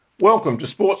Welcome to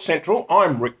Sports Central.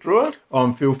 I'm Rick Drewer.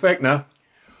 I'm Phil Fechner.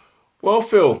 Well,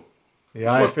 Phil. The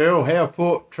AFL, how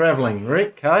Port travelling,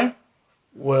 Rick, hey?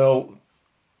 Well,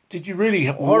 did you really...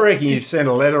 I reckon you sent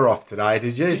a letter off today,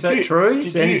 did you? Is that true?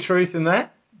 Is there any truth in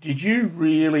that? Did you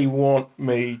really want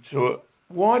me to...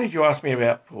 Why did you ask me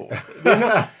about Port?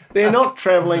 They're not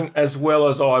travelling as well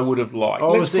as I would have liked. I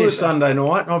was there Sunday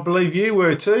night, and I believe you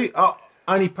were too. Oh,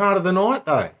 only part of the night,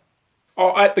 though.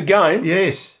 Oh, at the game?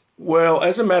 Yes. Well,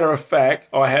 as a matter of fact,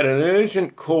 I had an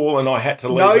urgent call and I had to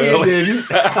leave early. No, you didn't.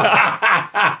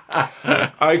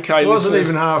 Okay, it wasn't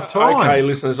even half time. Okay,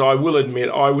 listeners, I will admit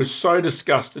I was so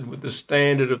disgusted with the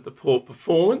standard of the Port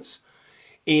performance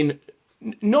in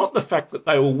not the fact that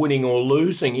they were winning or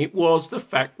losing, it was the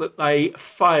fact that they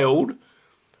failed.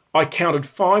 I counted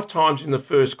 5 times in the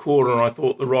first quarter and I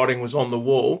thought the writing was on the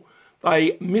wall.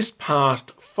 They missed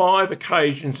past 5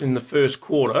 occasions in the first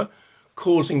quarter,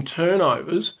 causing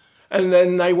turnovers, and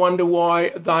then they wonder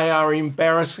why they are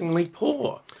embarrassingly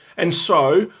poor. And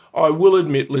so, I will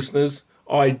admit, listeners,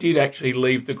 I did actually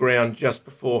leave the ground just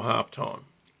before half-time.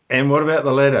 And what about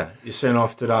the letter you sent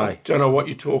off today? Don't know what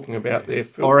you're talking about there,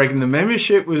 Phil. I reckon the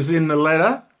membership was in the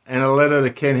letter, and a letter to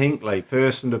Ken Hinkley,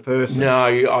 person to person. No,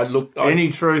 Any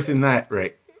truth in that,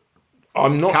 Rick?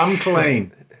 I'm not... Come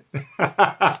clean.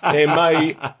 There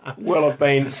may well have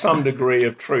been some degree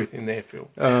of truth in there, Phil.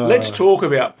 Let's talk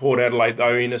about Port Adelaide,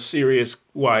 though, in a serious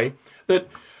way.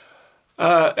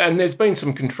 And there's been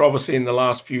some controversy in the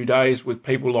last few days with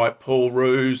people like Paul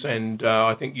Roos and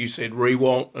I think you said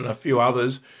Rewalt and a few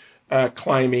others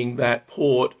claiming that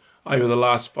Port, over the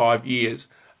last 5 years,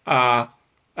 are,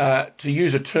 to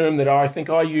use a term that I think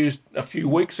I used a few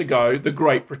weeks ago, the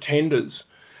great pretenders.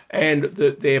 And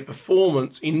that their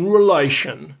performance in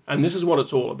relation, and this is what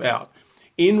it's all about,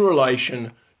 in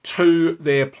relation to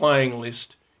their playing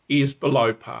list is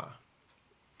below par.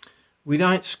 We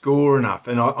don't score enough,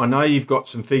 and I know you've got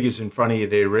some figures in front of you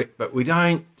there, Rick, but we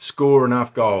don't score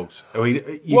enough goals.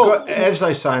 As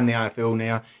they say in the AFL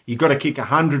now, you've got to kick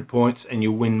 100 points and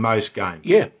you'll win most games.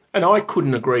 Yeah, and I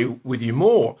couldn't agree with you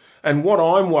more. And what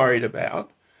I'm worried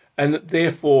about, and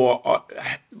therefore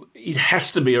it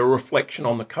has to be a reflection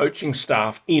on the coaching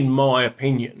staff, in my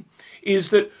opinion, is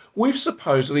that we've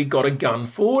supposedly got a gun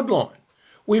forward line.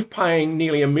 We're paying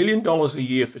nearly $1 million a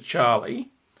year for Charlie,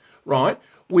 right?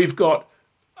 We've got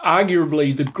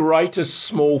arguably the greatest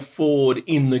small forward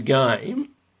in the game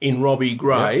in Robbie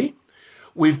Gray. Yep.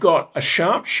 We've got a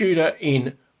sharpshooter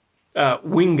in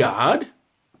Wingard.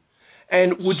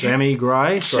 And Sammy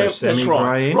Gray. That's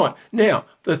right. Right. Now,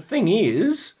 the thing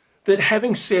is that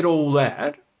having said all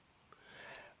that,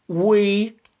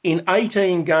 we, in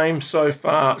 18 games so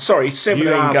far,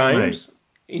 17 games,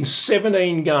 in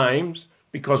 17 games,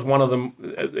 because one of them,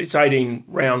 it's 18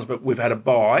 rounds, but we've had a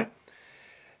bye.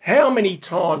 How many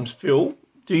times, Phil,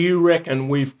 do you reckon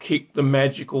we've kicked the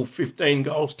magical 15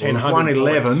 goals, 10, 100 points?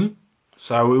 11,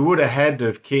 so we would have had to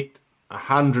have kicked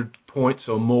 100 points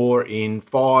or more in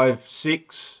 5,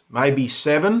 6, maybe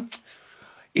 7.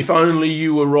 If only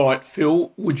you were right,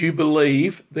 Phil, would you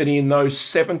believe that in those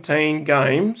 17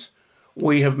 games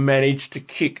we have managed to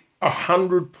kick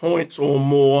 100 points or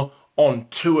more on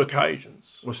 2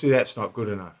 occasions? Well, see, that's not good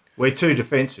enough. We're too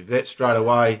defensive. That's straight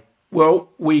away. Well,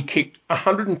 we kicked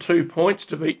 102 points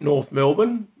to beat North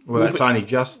Melbourne. Well, that's only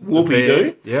just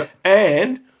whoopie-doo. Yep.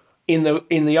 And in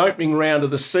the opening round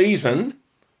of the season,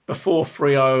 before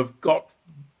Freo have got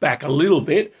back a little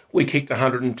bit, we kicked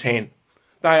 110.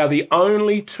 They are the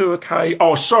only 2 occasions...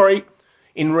 Oh, sorry,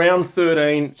 in round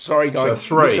 13... Sorry, guys.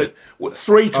 So 3.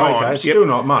 3 times. Okay, still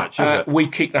not much, is it? We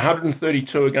kicked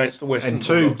 132 against the Western And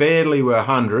 2 Bulldogs. barely were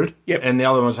 100, yep. And the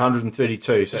other one was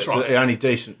 132. So that's right. The only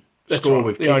decent score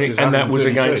we've kicked is 132. And that was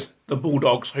against the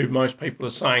Bulldogs, who most people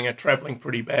are saying are travelling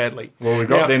pretty badly. Well, we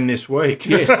got them this week.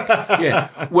 Yes,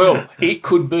 yeah. Well, it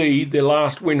could be the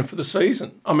last win for the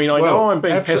season. I mean, I know I'm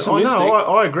being pessimistic.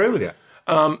 I agree with you.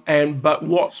 But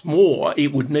what's more,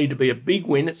 it would need to be a big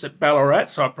win. It's at Ballarat,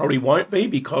 so it probably won't be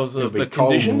because of the conditions.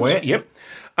 Cold and wet. Yep.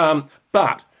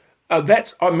 But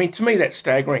that's, I mean, to me, that's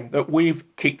staggering that we've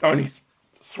kicked only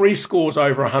 3 scores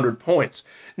over 100 points.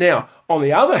 Now, on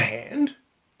the other hand,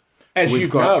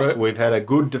 you've noted, we've had a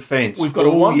good defence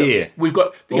all year. We've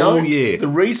got all year. The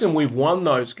reason we've won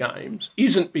those games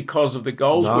isn't because of the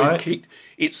goals we've kicked.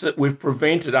 It's that we've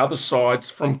prevented other sides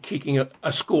from kicking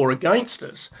a score against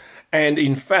us. And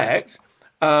in fact,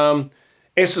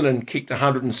 Essendon kicked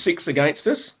 106 against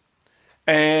us,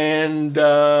 and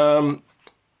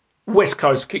West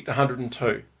Coast kicked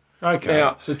 102. Okay,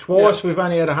 now, so twice we've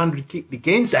only had 100 kicked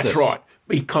against us. That's right,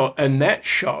 and that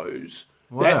shows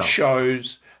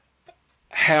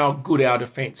how good our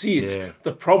defence is. Yeah.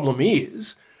 The problem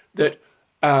is that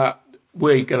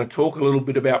we're going to talk a little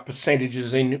bit about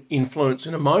percentages in influence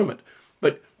in a moment.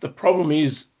 But the problem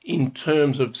is, in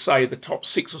terms of, say, the top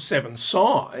 6 or 7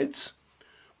 sides,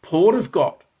 Port have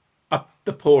got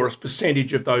the poorest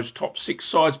percentage of those top 6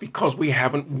 sides because we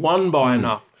haven't won by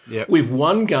enough. Yep. We've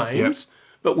won games,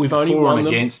 but we've only won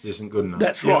them. Against isn't good enough.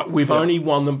 That's right. We've only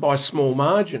won them by small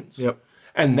margins. Yep.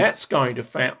 And that's going to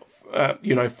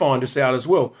find us out as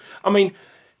well. I mean,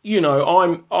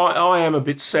 I am a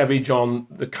bit savage on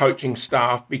the coaching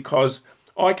staff because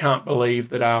I can't believe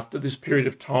that after this period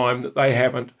of time that they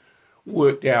haven't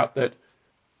worked out that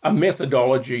a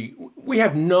methodology. We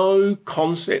have no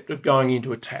concept of going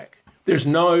into attack. There's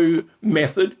no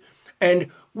method,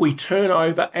 and we turn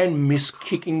over and miss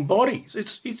kicking bodies.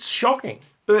 It's shocking.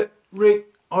 But Rick,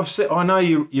 I know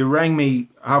you rang me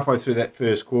halfway through that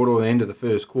first quarter, or the end of the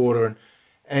first quarter,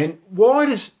 and why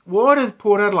does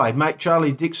Port Adelaide make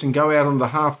Charlie Dixon go out on the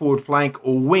half forward flank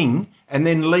or wing and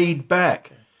then lead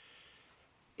back?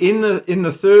 In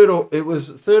the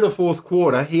third or fourth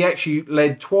quarter, he actually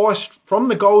led twice from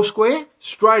the goal square,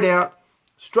 straight out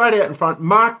in front,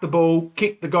 marked the ball,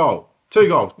 kicked the goal. 2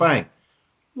 goals, bang.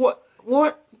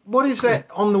 What is that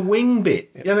on the wing bit?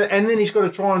 And then he's got to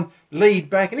try and lead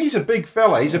back. And he's a big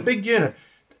fella. He's a big unit.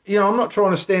 I'm not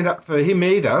trying to stand up for him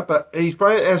either, but he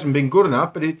probably hasn't been good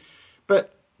enough.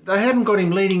 But they haven't got him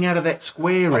leading out of that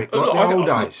square, Rick, like the old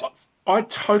days. I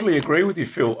totally agree with you,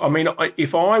 Phil. I mean,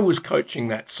 if I was coaching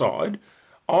that side,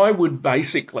 I would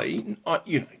basically,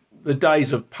 the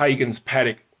days of Pagan's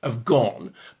paddock have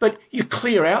gone, but you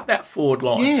clear out that forward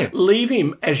line. Yeah. Leave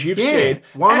him, as you've said,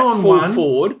 one at on full one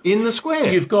forward. In the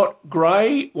square. You've got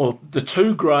the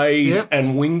 2 Greys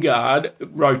and Wingard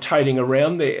rotating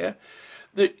around there.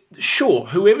 Sure,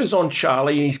 whoever's on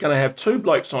Charlie and he's going to have 2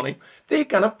 blokes on him, they're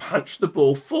going to punch the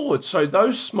ball forward. So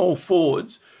those small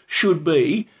forwards should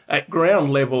be at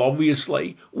ground level,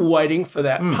 obviously, waiting for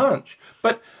that punch.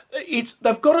 But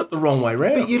they've got it the wrong way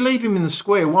round. But you leave him in the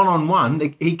square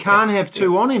one-on-one, he can't have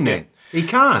 2 on him then. He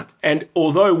can't. And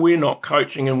although we're not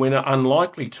coaching and we're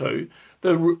unlikely to,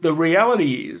 the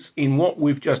reality is, in what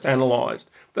we've just analysed,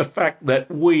 the fact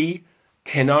that we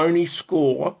can only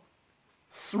score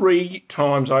 3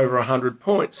 times over 100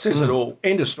 points says it all.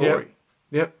 End of story.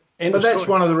 Yep. But that's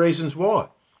one of the reasons why.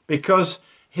 Because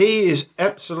he is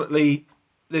absolutely...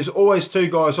 There's always 2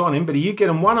 guys on him, but if you get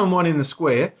him one-on-one in the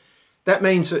square, that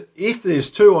means that if there's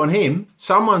 2 on him,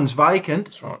 someone's vacant.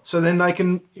 That's right. So then they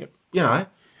can, I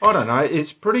don't know.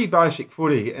 It's pretty basic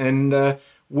footy, and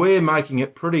we're making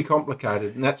it pretty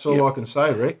complicated, and that's all I can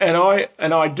say, Rick. And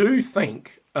I do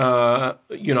think, I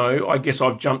guess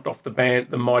I've jumped off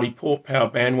the mighty Port Power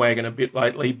bandwagon a bit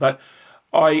lately, but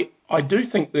I do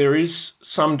think there is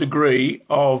some degree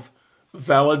of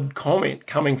valid comment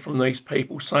coming from these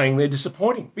people saying they're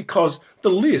disappointing because the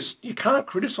list, you can't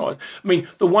criticise. I mean,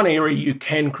 the one area you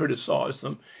can criticise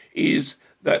them is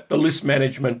that the list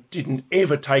management didn't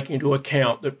ever take into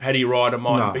account that Paddy Ryder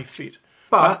might be fit.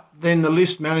 But then the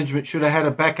list management should have had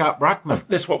a backup ruckman.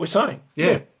 That's what we're saying.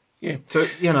 Yeah. So,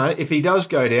 if he does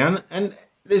go down, and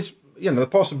there's, the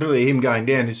possibility of him going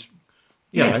down is,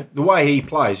 the way he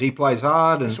plays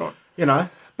hard and, That's right.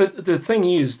 But the thing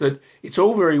is that it's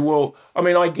all very well... I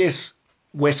mean, I guess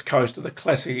West Coast are the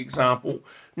classic example.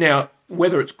 Now,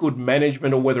 whether it's good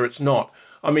management or whether it's not,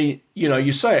 I mean,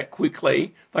 you say it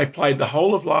quickly, they played the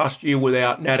whole of last year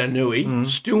without Natanui,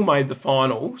 still made the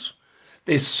finals.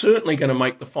 They're certainly going to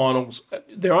make the finals.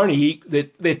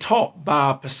 They're top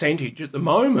bar percentage at the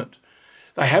moment.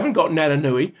 They haven't got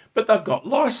Natanui, but they've got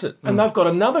Lycett, and they've got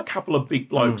another couple of big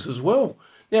blokes as well.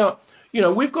 Now,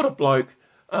 we've got a bloke...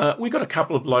 we've got a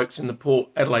couple of blokes in the Port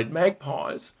Adelaide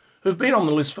Magpies who've been on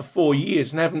the list for 4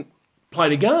 years and haven't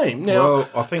played a game. Now, well,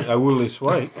 I think they will this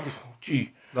week.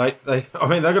 Gee. They've got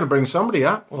to bring somebody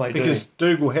up. Well, they because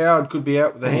Dougal Howard could be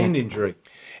out with a hand injury.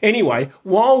 Anyway,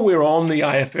 while we're on the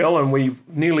AFL, and we've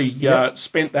nearly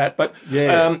spent that, but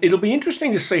it'll be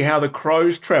interesting to see how the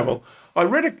Crows travel. I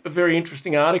read a very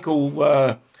interesting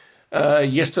article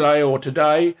yesterday or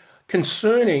today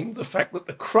concerning the fact that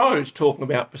the Crows, talking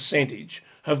about percentage,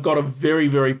 have got a very,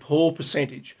 very poor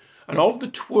percentage. And of the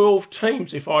 12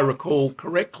 teams, if I recall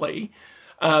correctly,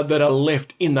 that are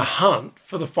left in the hunt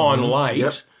for the final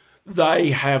 8,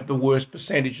 they have the worst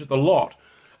percentage of the lot.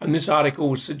 And this article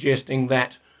was suggesting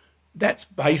that that's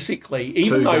basically...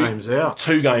 even though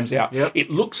 2 games out. Yep. It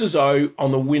looks as though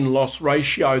on the win-loss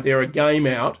ratio they're a game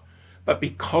out, but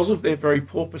because of their very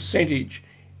poor percentage,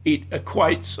 it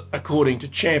equates, according to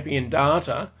Champion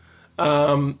Data,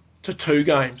 to 2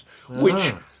 games,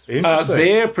 which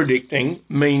they're predicting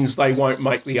means they won't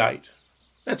make the 8.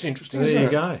 That's interesting, isn't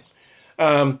it?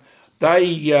 There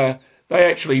you go. they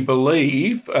actually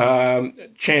believe,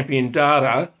 Champion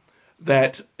Data,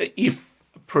 that if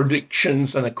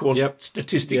predictions, and of course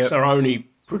statistics are only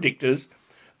predictors,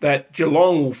 that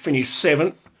Geelong will finish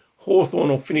 7th, Hawthorn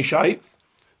will finish 8th.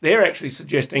 They're actually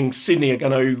suggesting Sydney are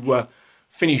going to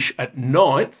finish at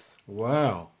 9th.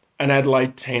 Wow. And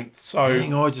Adelaide 10th. So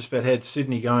I just about had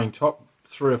Sydney going top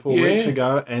 3 or 4 weeks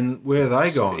ago, and where are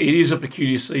they gone? It is a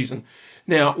peculiar season.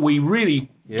 Now, we really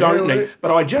don't need...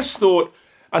 But I just thought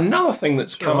another thing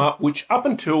that's come up, which up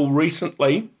until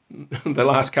recently, the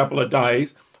last couple of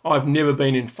days, I've never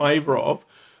been in favour of,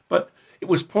 but it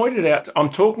was pointed out, I'm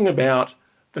talking about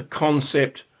the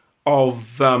concept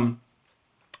of a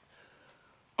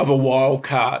wild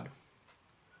card.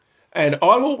 And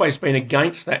I've always been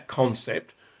against that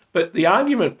concept, but the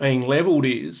argument being levelled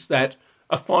is that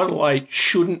a final 8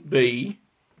 shouldn't be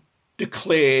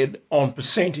declared on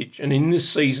percentage. And in this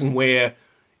season where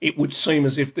it would seem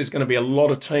as if there's going to be a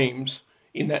lot of teams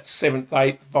in that 7th,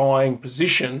 8th vying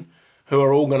position who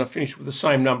are all going to finish with the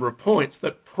same number of points,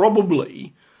 that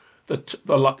probably the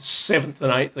 7th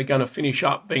and 8th are going to finish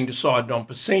up being decided on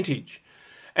percentage.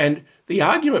 And the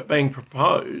argument being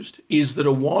proposed is that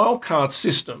a wildcard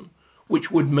system,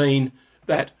 which would mean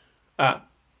that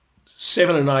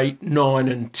 7 and 8, 9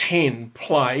 and 10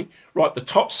 play, right, the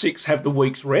top 6 have the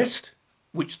week's rest,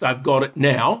 which they've got it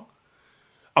now.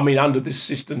 I mean, under this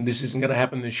system, this isn't going to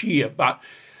happen this year, but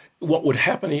what would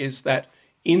happen is that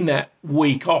in that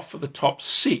week off for the top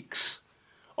 6,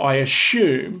 I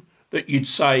assume that you'd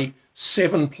say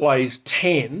 7 plays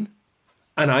 10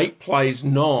 and 8 plays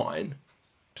 9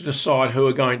 to decide who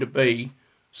are going to be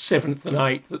 7th and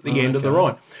 8th at the end of the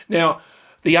ride. Now,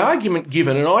 the argument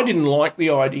given, and I didn't like the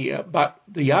idea, but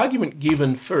the argument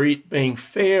given for it being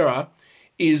fairer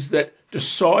is that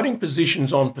deciding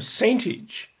positions on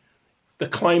percentage, the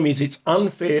claim is it's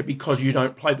unfair because you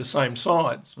don't play the same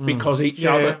sides, because each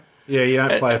other... Yeah, you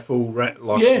don't play a full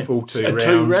full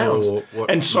two rounds. Or what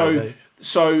and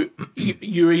so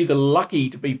you're either lucky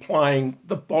to be playing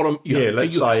the bottom.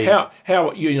 Let's say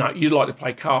how you'd like to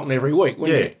play Carlton every week,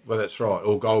 wouldn't you? Well, that's right.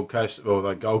 Or Gold Coast, or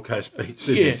the Gold Coast beat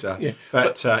Sydney.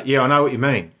 But I know what you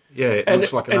mean. Yeah, it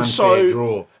looks like an unfair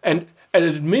draw. And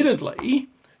admittedly,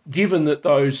 given that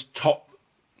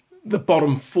the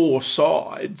bottom 4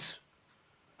 sides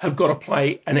have got to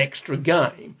play an extra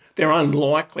game, they're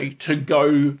unlikely to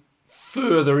go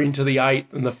further into the 8th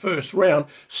than the first round.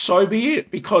 So be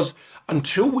it, because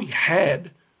until we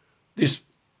had this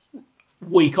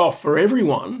week off for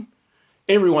everyone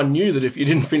knew that if you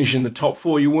didn't finish in the top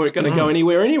 4, you weren't going to go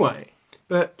anywhere anyway.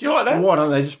 But do you like that? Why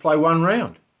don't they just play one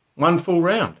round? One full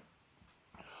round?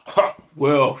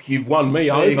 Well, you've won me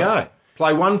over. There you go.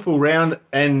 Play one full round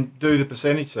and do the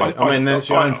percentage thing. I mean, that's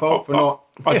your own fault for not...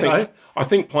 I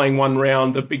think playing one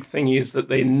round, the big thing is that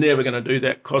they're never going to do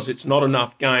that because it's not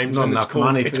enough games. Not enough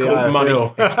money for the AFL.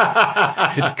 Money.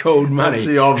 It's called money. That's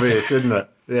the obvious, isn't it?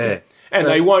 Yeah. And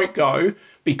they won't go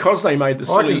because they made the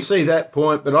silly... I can see that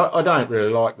point, but I don't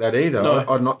really like that either. No.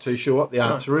 I'm not too sure what the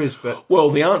answer is. But well,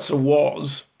 the answer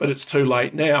was, but it's too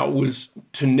late now, was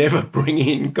to never bring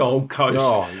in Gold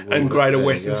Coast and Greater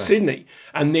Western Sydney.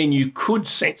 And then you could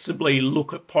sensibly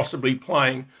look at possibly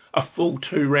playing a full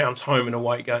 2 rounds home and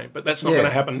away game. But that's not going to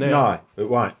happen now. No, it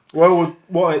won't. Well,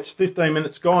 it's 15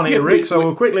 minutes gone here, Rick, so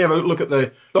we'll quickly have a look at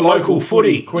the local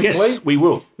footy quickly. Yes, we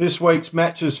will. This week's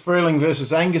match is Freeling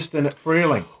versus Angaston at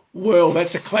Freeling. Well,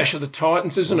 that's a clash of the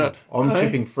Titans, isn't it? I'm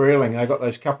tipping Freeling. They got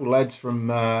those couple lads from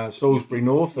Salisbury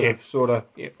North that have sort of...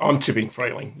 Yeah, I'm tipping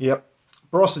Freeling. Yep.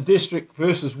 Barossa District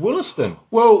versus Williston.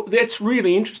 Well, that's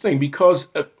really interesting because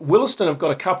Williston have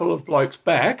got a couple of blokes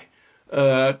back.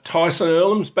 Tyson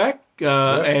Earlham's back.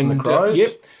 And the Crows.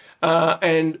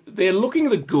 And they're looking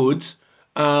at the goods.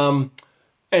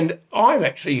 And I've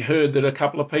actually heard that a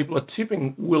couple of people are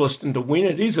tipping Williston to win.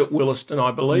 It is at Williston,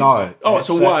 I believe. No. It's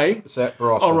away. It's at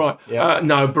Barossa. Oh, right. Yep.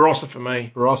 No, Barossa for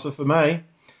me. Barossa for me.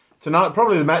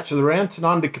 Probably the match of the round,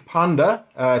 Tanunda Kapunda.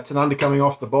 Tanunda coming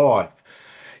off the bye.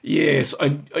 Yes.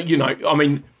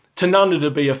 Tanunda to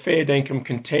be a fair dinkum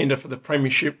contender for the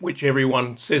premiership, which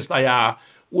everyone says they are,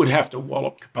 would have to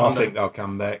wallop Kapunda. I think they'll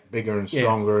come back bigger and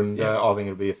stronger, and I think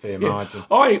it'll be a fair margin.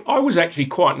 I was actually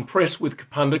quite impressed with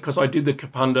Kapunda because I did the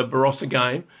Kapunda-Barossa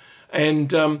game,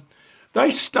 and they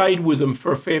stayed with them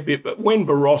for a fair bit, but when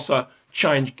Barossa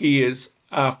changed gears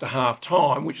after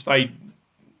half-time, which they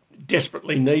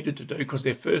desperately needed to do because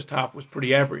their first half was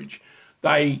pretty average,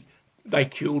 they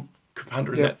killed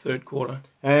Kapunda in that third quarter.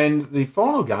 And the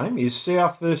final game is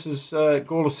South versus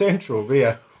Gawler Central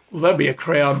via... Well, that'd be a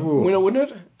crowd winner,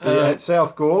 wouldn't it? At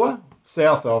South Gawler.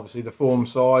 South, obviously, the form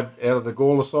side out of the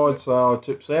Gawler side, so I'll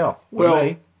tip South.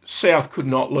 Well, South could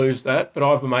not lose that, but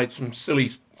I've made some silly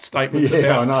statements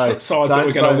about sides Don't that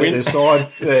we're going to win. Their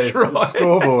side, That's right. the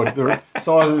scoreboard, the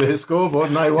size of their scoreboard,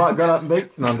 and they got up and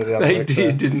beat under the other They week,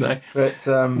 did, didn't they? But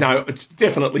no, it's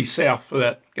definitely South for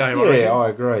that game. yeah, I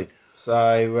agree.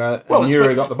 So, and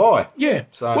Newry got the bye. Yeah.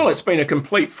 So, well, it's been a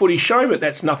complete footy show, but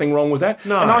that's nothing wrong with that.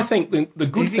 No. And I think the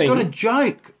good have thing... you got a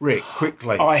joke, Rick,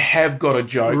 quickly? I have got a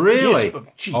joke. Really? Yes,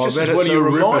 but gee, I just bet as well it's you a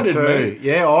ripper reminded me. too.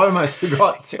 Yeah, I almost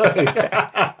forgot too.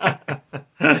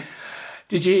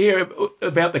 Did you hear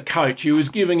about the coach? He was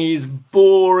giving his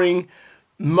boring,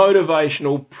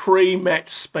 motivational pre-match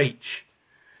speech.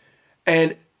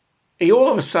 And he all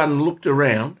of a sudden looked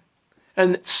around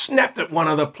and snapped at one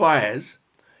of the players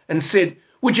and said,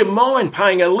 "Would you mind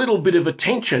paying a little bit of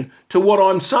attention to what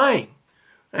I'm saying?"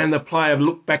 And the player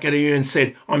looked back at him and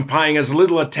said, "I'm paying as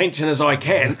little attention as I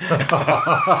can."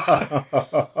 I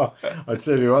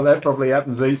tell you what, that probably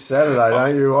happens each Saturday,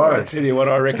 don't you worry? I tell you what,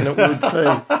 I reckon it would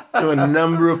too. To a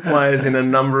number of players in a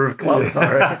number of clubs, I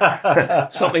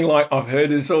reckon. Something like, I've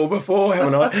heard this all before,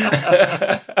 haven't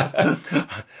I?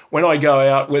 When I go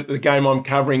out with the game I'm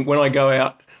covering, when I go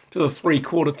out to the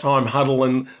 3/4 time huddle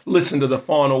and listen to the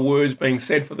final words being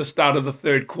said for the start of the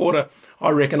third quarter, I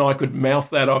reckon I could mouth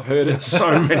that. I've heard it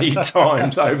so many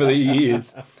times over the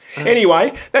years.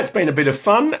 Anyway, that's been a bit of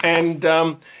fun, and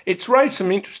it's raised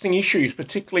some interesting issues,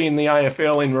 particularly in the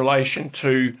AFL in relation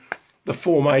to the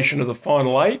formation of the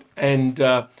final eight and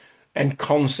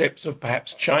concepts of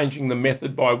perhaps changing the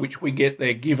method by which we get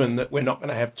there, given that we're not going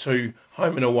to have 2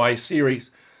 home and away series.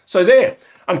 So there,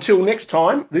 until next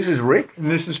time, this is Rick. And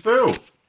this is Phil.